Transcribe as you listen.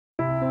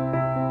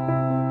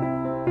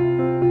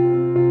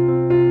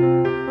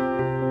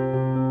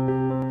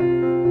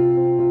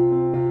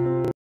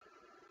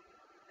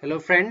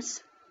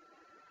friends,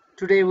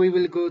 today we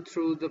will go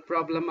through the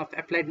problem of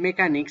applied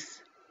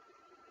mechanics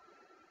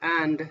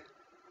and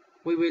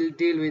we will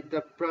deal with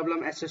the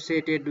problem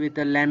associated with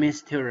the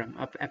Lami's theorem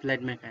of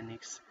applied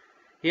mechanics.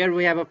 Here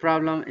we have a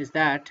problem is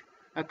that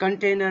a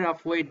container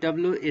of weight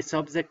W is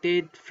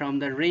subjected from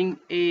the ring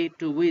A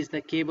to which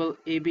the cable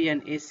AB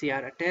and AC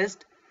are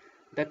attached.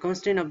 The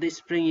constraint of the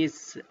spring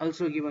is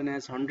also given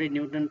as 100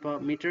 Newton per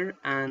meter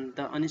and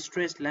the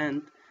unstressed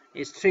length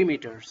is 3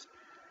 meters.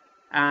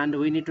 And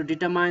we need to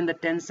determine the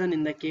tension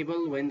in the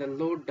cable when the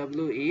load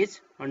W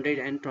is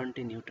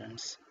 120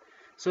 newtons.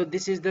 So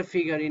this is the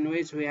figure in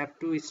which we have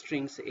two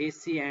strings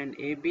AC and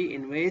AB,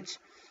 in which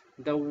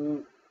the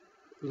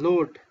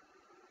load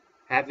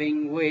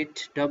having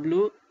weight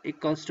W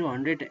equals to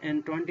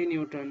 120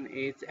 newton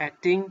is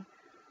acting.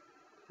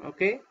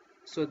 Okay,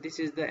 so this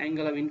is the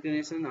angle of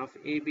inclination of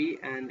AB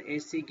and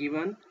AC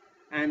given,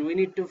 and we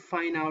need to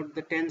find out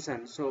the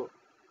tension. So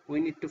we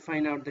need to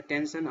find out the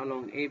tension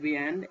along AB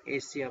and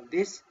AC of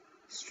these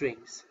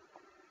strings.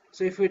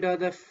 So if we draw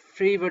the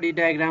free body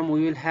diagram,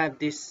 we will have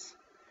this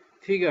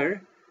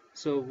figure.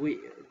 So we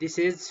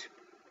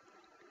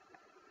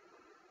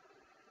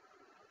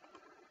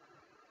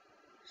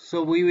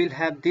will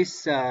have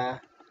this,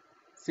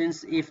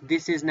 since if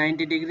this is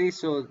 90 degrees,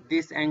 so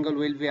this angle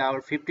will be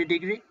our 50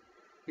 degree,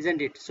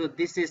 isn't it? So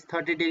this is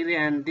 30 degree,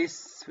 and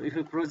this, if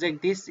we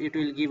project this, it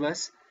will give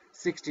us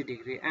 60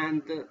 degree,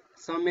 and the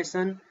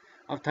summation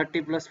of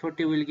 30 plus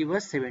 40 will give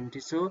us 70.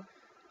 So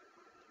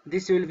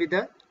this will be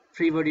the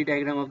free body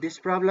diagram of this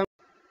problem.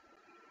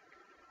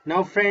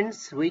 Now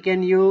friends, we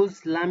can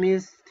use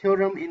Lami's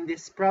theorem in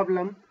this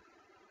problem.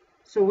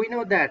 So we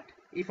know that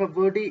if a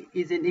body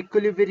is in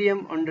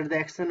equilibrium under the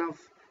action of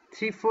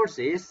three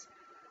forces,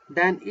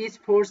 then each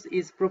force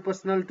is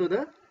proportional to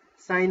the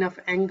sine of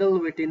angle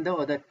between the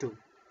other two.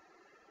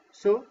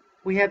 So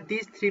we have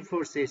these three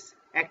forces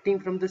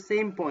acting from the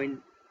same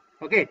point.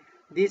 Okay,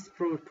 these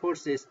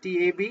forces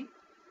TAB,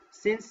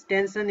 since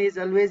tension is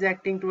always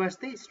acting towards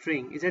the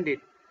string, isn't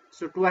it?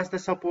 So towards the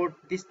support,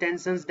 this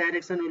tension's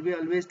direction will be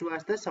always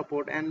towards the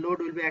support, and load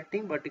will be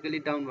acting vertically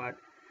downward.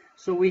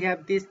 So we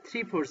have these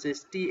three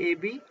forces.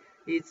 TAB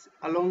is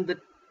along the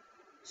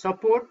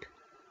support,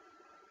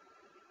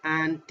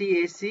 and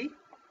TAC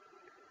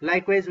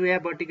likewise we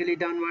have vertically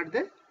downward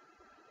the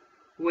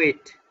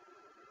weight.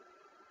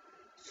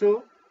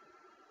 So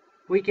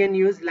we can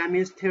use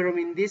Lami's theorem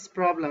in this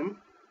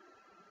problem,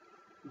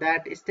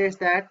 that states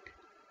that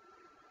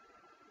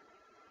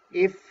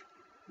if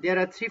there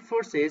are three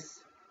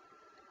forces,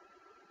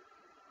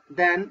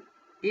 then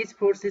each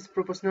force is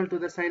proportional to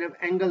the sine of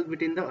angle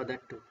between the other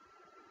two.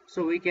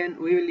 So we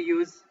will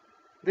use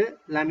the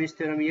Lami's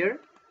theorem here.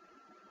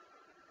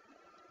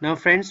 Now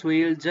friends,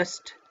 we will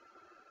just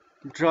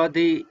draw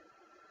the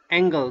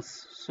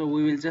angles. So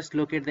we will just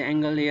locate the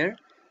angle here.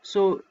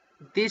 So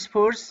this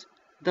force,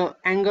 the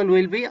angle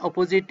will be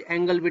opposite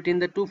angle between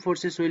the two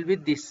forces will be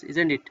this,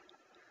 isn't it?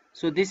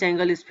 So this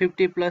angle is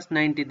 50 plus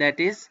 90, that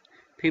is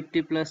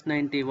 50 plus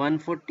 90,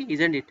 140,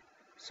 isn't it?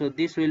 So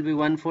this will be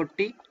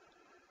 140,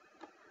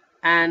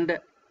 and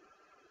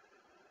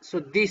so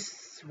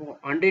this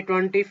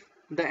 120,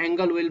 the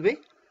angle will be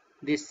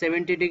this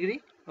 70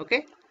 degree.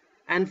 Okay,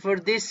 and for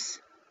this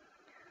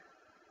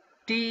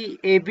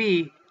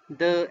TAB,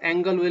 the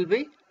angle will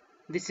be,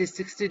 this is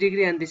 60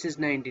 degree and this is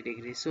 90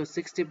 degree. So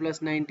 60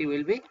 plus 90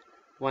 will be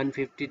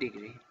 150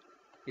 degree,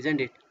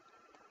 isn't it?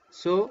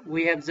 So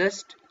we have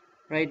just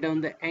write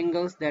down the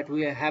angles that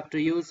we have to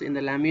use in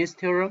the Lami's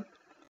theorem.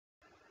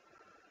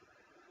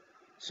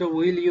 So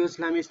we'll use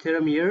Lami's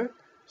theorem here.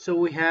 So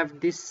we have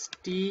this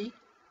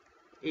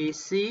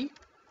TAC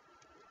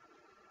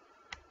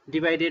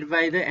divided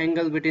by the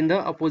angle between the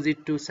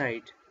opposite two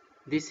sides.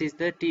 This is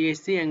the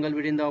TAC, angle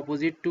between the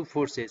opposite two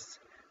forces.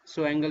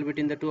 So angle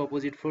between the two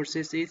opposite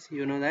forces is,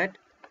 you know that,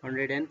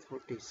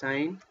 140,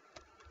 sine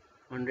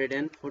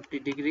 140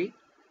 degree.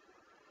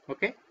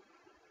 Okay,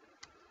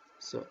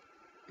 so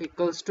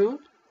equals to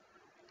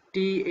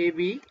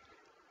TAB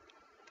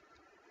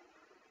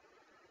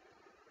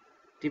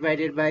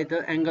divided by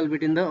the angle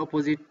between the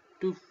opposite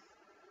two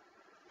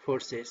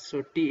forces.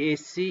 So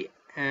TAC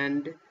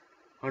and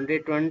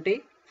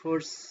 120,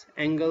 force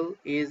angle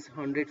is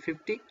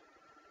 150,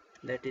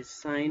 that is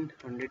sine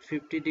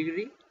 150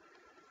 degree.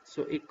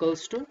 So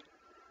equals to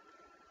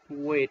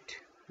weight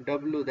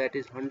W, that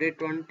is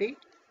 120,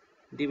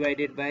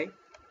 divided by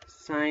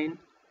sine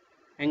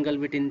angle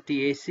between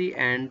TAC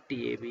and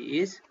TAB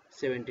is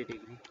 70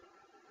 degree.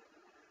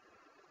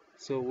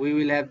 So we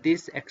will have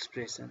this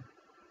expression.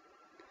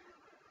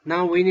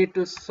 Now we need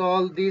to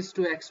solve these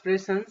two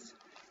expressions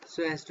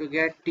so as to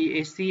get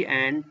TAC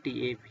and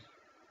TAB.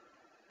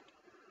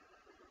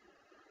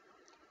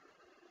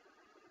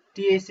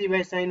 TAC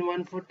by sine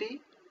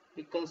 140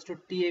 equals to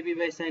TAB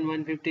by sine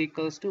 150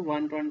 equals to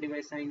 120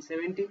 by sine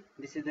 70.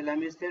 This is the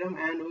Lami's theorem,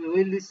 and we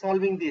will be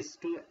solving this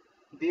to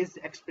these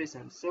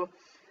expressions. So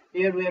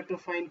Here we have to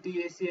find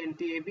TAC and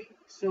TAB.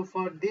 So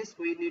for this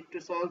we need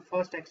to solve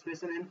first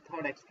expression and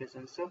third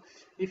expression. So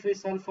if we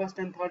solve first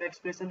and third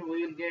expression,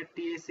 we will get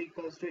TAC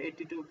equals to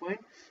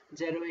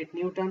 82.08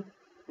 Newton.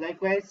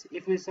 Likewise,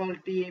 if we solve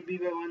TAB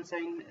by 1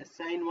 sine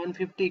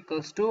 150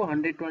 equals to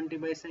 120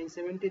 by sine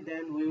 70,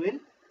 then we will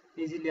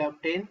easily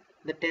obtain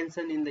the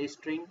tension in the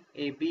string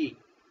AB,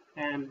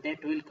 and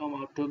that will come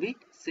out to be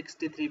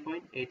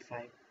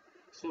 63.85.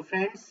 So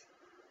friends,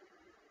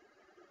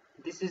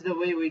 this is the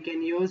way we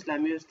can use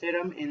Lami's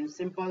theorem in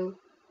simple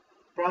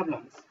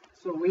problems.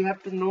 So we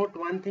have to note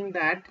one thing,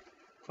 that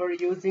for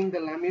using the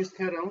Lami's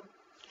theorem,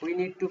 we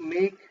need to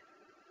make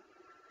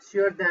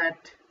sure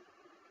that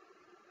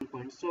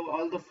point. So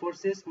all the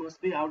forces must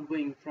be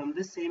outgoing from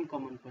the same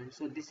common point.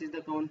 So this is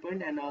the common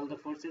point and all the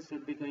forces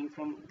should be going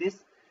from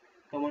this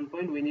common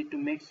point. We need to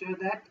make sure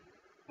that.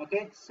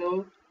 Okay,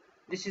 so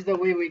this is the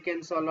way we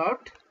can solve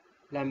out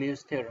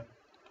Lami's theorem.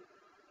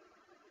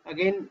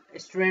 Again,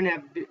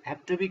 students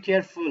have to be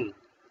careful.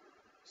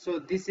 So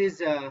this is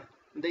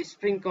the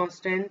spring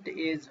constant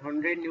is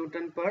 100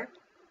 Newton per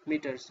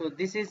meter. So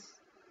this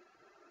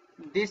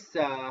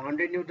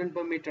 100 Newton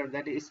per meter,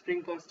 that is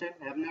spring constant,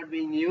 have not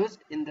been used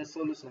in the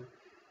solution.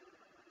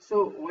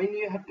 So when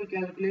you have to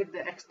calculate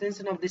the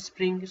extension of the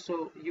spring,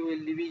 so you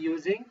will be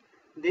using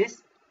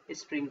this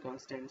spring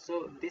constant.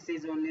 So this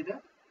is only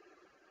the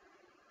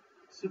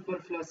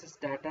superfluous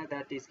data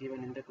that is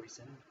given in the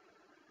question.